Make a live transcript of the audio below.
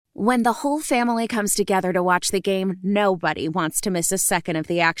When the whole family comes together to watch the game, nobody wants to miss a second of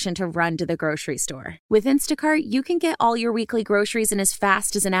the action to run to the grocery store. With Instacart, you can get all your weekly groceries in as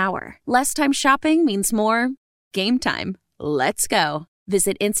fast as an hour. Less time shopping means more game time. Let's go.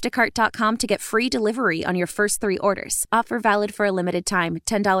 Visit instacart.com to get free delivery on your first 3 orders. Offer valid for a limited time.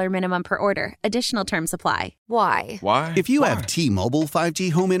 $10 minimum per order. Additional terms apply. Why? If you have T-Mobile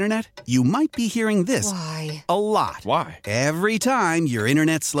 5G home internet, you might be hearing this Why? a lot. Why? Every time your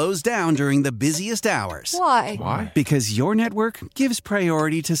internet slows down during the busiest hours. Why? Because your network gives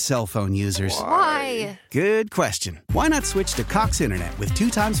priority to cell phone users. Why? Good question. Why not switch to Cox Internet with 2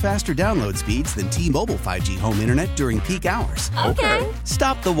 times faster download speeds than T-Mobile 5G home internet during peak hours? Okay.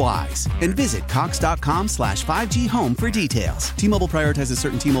 Stop the whys and visit cox.com/5G home for details. T-Mobile prioritizes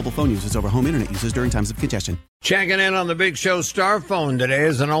certain T-Mobile phone users over home internet users during times of congestion. Checking in on the Big Show Star Phone today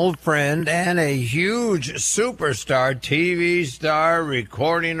is an old friend and a huge superstar, TV star,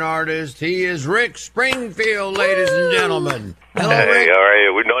 recording artist. He is Rick Springfield, ladies and gentlemen. Hello, Hey, Rick. how are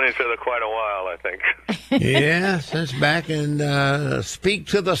you? We've known each other quite a while, I think. Yeah, since back in Speak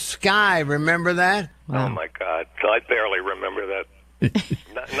to the Sky. Remember that? Oh, my God. I barely remember that.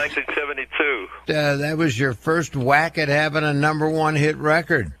 1972. That was your first whack at having a -- 1 hit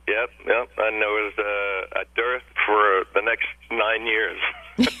record. Yep. And there was a dearth for the next 9 years.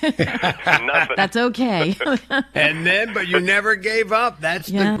 Nothing. That's okay. And then, but you never gave up. That's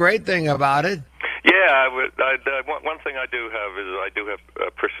the great thing about it. Yeah, one thing I do have is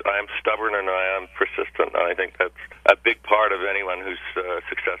I am stubborn and I am persistent. And I think that's a big part of anyone who's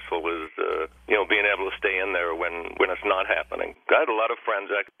successful is being able to stay in there when it's not happening. I had a lot of friends.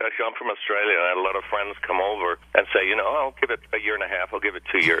 Actually, I'm from Australia. And I had a lot of friends come over and say, I'll give it a year and a half. I'll give it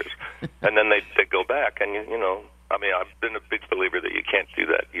 2 years, and then they go back and I've been a big believer that you can't do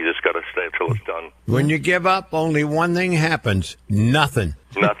that. You just got to stay until it's done. When you give up, only one thing happens: nothing.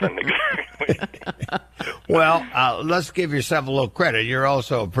 Nothing, exactly. Well, let's give yourself a little credit. You're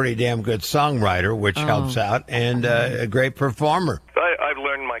also a pretty damn good songwriter, which helps out, and a great performer. I've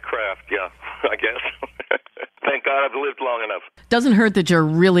learned my craft, yeah, I guess. Thank God I've lived long enough. Doesn't hurt that you're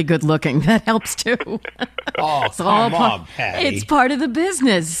really good looking. That helps too. Oh, come on, Patty. It's part of the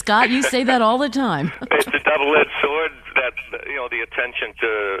business, Scott. You say that all the time. It's a double-edged sword. That the attention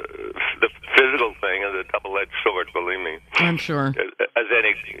to the physical thing is a double-edged sword. Believe me. I'm sure. As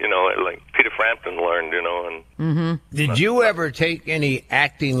any, like Peter Frampton learned, and. Did you ever take any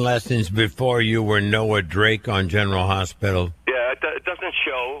acting lessons before you were Noah Drake on General Hospital? Yeah, it doesn't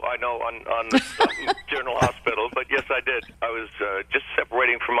show, I know, on General Hospital, but yes, I did. I was just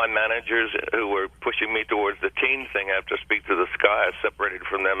separating from my managers who were pushing me towards the teen thing after Speak to the Sky. I separated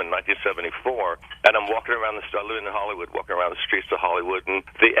from them in 1974, and I'm walking around I live in Hollywood, walking around the streets of Hollywood, and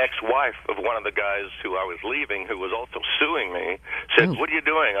the ex-wife of one of the guys who I was leaving, who was also suing me, said, "What are you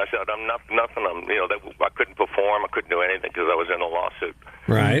doing?" I said, "I'm nothing. I couldn't perform. I couldn't do anything because I was in a lawsuit."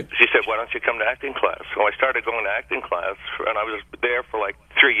 Right. She said, "Why don't you come to acting class?" So I started going to acting class, and I was there for like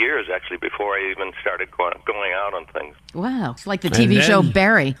 3 years, actually, before I even started going out on things. Wow. It's like the TV show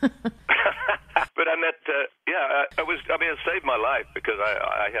Barry. But I met, it saved my life because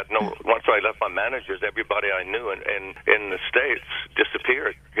I had once I left my managers, everybody I knew in the States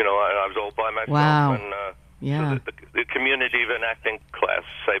disappeared. I was all by myself. Wow. And so the community of an acting class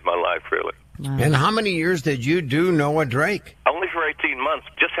saved my life, really. Wow. And how many years did you do Noah Drake? Only for 18 months.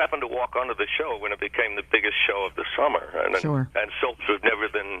 Just happened to walk onto the show when it became the biggest show of the summer. Sure. And soaps have never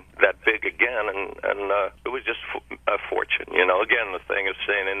been that big again, and it was just a fortune. Again, the thing is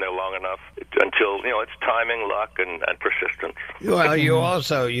staying in there long enough until, it's timing, luck, and persistence. Well, you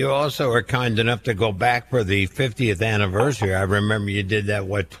also are kind enough to go back for the 50th anniversary. I remember you did that,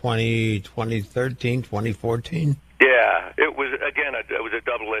 2013, 2014? Yeah, it was a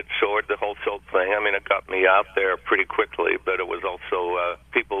double-edged sword, the whole soap thing. It got me out there pretty quickly, but it was also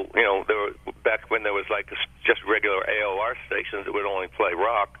people, there were, back when there was just regular AOR stations that would only play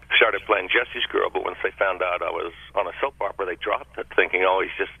rock, started playing Jesse's Girl, but once they found out I was on a soap opera, they dropped it, thinking, oh,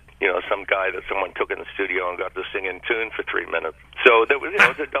 he's just, some guy that someone took in the studio and got to sing in tune for 3 minutes. So there was, it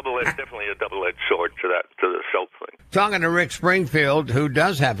was definitely a double-edged sword to the soap thing. Talking to Rick Springfield, who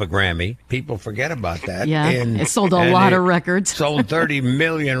does have a Grammy. People forget about that. Yeah, it sold a lot of records. Sold 30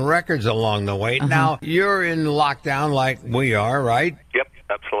 million records along the way. Now, you're in lockdown like we are, right? Yep,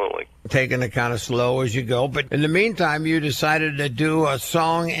 absolutely. Taking it kind of slow as you go. But in the meantime, you decided to do a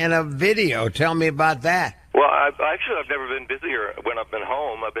song and a video. Tell me about that. Well, I've never been busier when I've been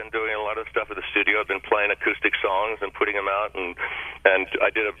home. I've been doing a lot of stuff at the studio. I've been playing acoustic songs and putting them out, and I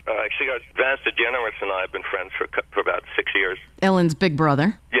did Vance DeGeneres and I have been friends for about 6 years. Ellen's big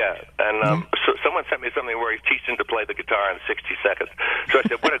brother. Yeah, and so someone sent me something where he's teaching to play the guitar in 60 seconds. So I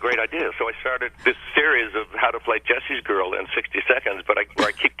said, what a great idea. So I started this series of how to play Jesse's Girl in 60 seconds, but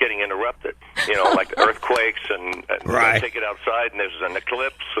where I keep getting interrupted. You know, like earthquakes and Right. take it outside and there's an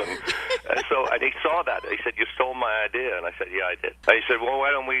eclipse. And he saw that. He said, you stole my idea. And I said, yeah, I did. And he said, well,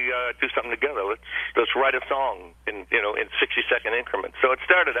 why don't we do something together? Let's write a song in 60-second increments. So it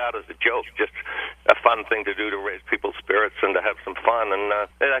started out as a joke, just a fun thing to do to raise people's spirits and to have some fun. And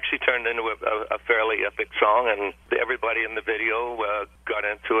it actually turned into a fairly epic song, and everybody in the video got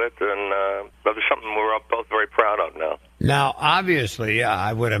into it. And it was something we're both very proud of now. Now, obviously,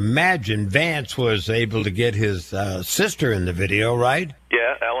 I would imagine Vance was able to get his sister in the video, right?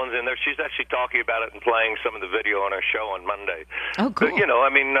 Yeah, Ellen's in there. She's actually talking about it and playing some of the video on our show on Monday. Oh, cool. But, I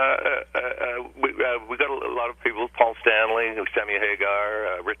mean, we got a lot of people. Paul Stanley, Sammy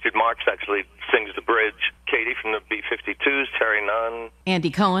Hagar, Richard Marx actually sings the bridge. Katie from the B-52s, Terry Nunn. Andy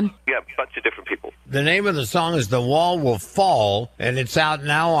Cohen. Yeah, a bunch of different people. The name of the song is The Wall Will Fall, and it's out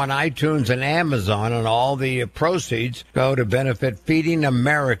now on iTunes and Amazon, and all the proceeds go to benefit Feeding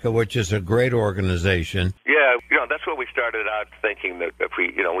America, which is a great organization. Yeah, that's what we started out thinking, that if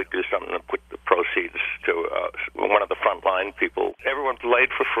we'd do something to put the proceeds to one of the frontline people. Everyone played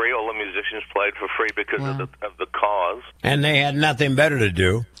for free. All the musicians played for free because of the cause. And they had nothing better to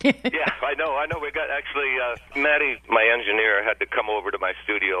do. Yeah, I know. We got actually Maddie, my engineer, had to come over to my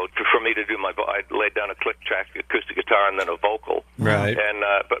studio for me to do I laid down a click track, acoustic guitar, and then a vocal. Right. And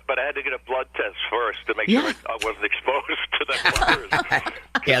but I had to get a blood test first to make sure I wasn't exposed to the virus.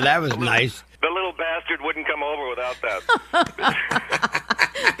 Yeah, that was nice. The little bastard wouldn't come over without that.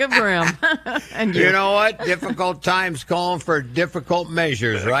 Good for him. And You know what? Difficult times calling for difficult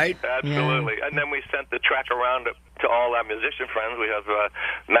measures, right? Absolutely. Yeah. And then we sent the track around to all our musician friends. We have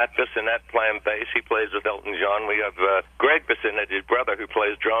Matt Bissonette playing bass. He plays with Elton John. We have Greg Bissonette, his brother, who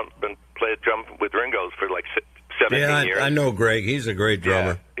plays drum with Ringo's for like 17 years. I know Greg. He's a great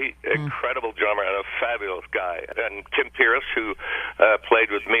drummer. Yeah, incredible drummer and a fabulous guy. And Tim Pierce, who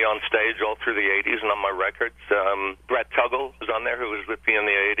played with me on stage all through the 80s and on my records. Brett Tuggle was on there, who was with me in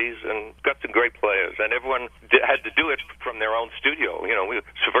the 80s, and got some great players. And everyone had to do it from their own studio. It's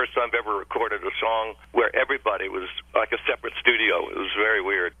the first time I've ever recorded a song where everybody was like a separate studio. It was very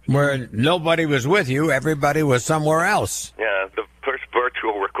weird. Where nobody was with you, everybody was somewhere else. Yeah, the first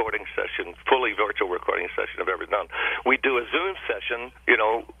virtual recording session, fully virtual recording session I've ever done. We do a Zoom session,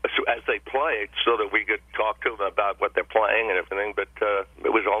 as they play, so that we could talk to them about what they're playing and everything, but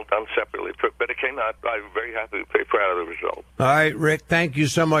it was all done separately. But it came out, I'm very happy, very proud of the result. All right, Rick, thank you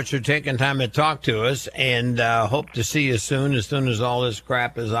so much for taking time to talk to us, and hope to see you soon as all this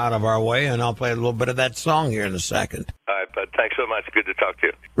crap is out of our way, and I'll play a little bit of that song here in a second. All right, bud. Thanks so much. Good to talk to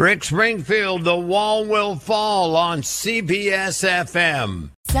you. Rick Springfield, The Wall Will Fall on CBS FM.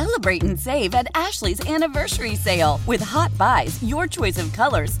 Celebrate and save at Ashley's Anniversary Sale. With Hot Buys, your choice of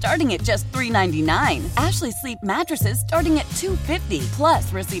colors starting at just $3.99. Ashley Sleep mattresses starting at $2.50.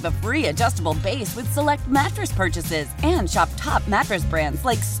 Plus, receive a free adjustable base with select mattress purchases. And shop top mattress brands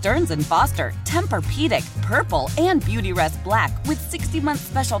like Stearns & Foster, Tempur-Pedic, Purple, and Beautyrest Black with 60-month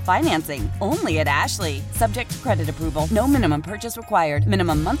special financing. Only at Ashley. Subject to credit approval. No minimum purchase required.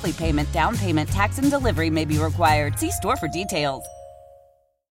 Minimum monthly payment, down payment, tax, and delivery may be required. See store for details.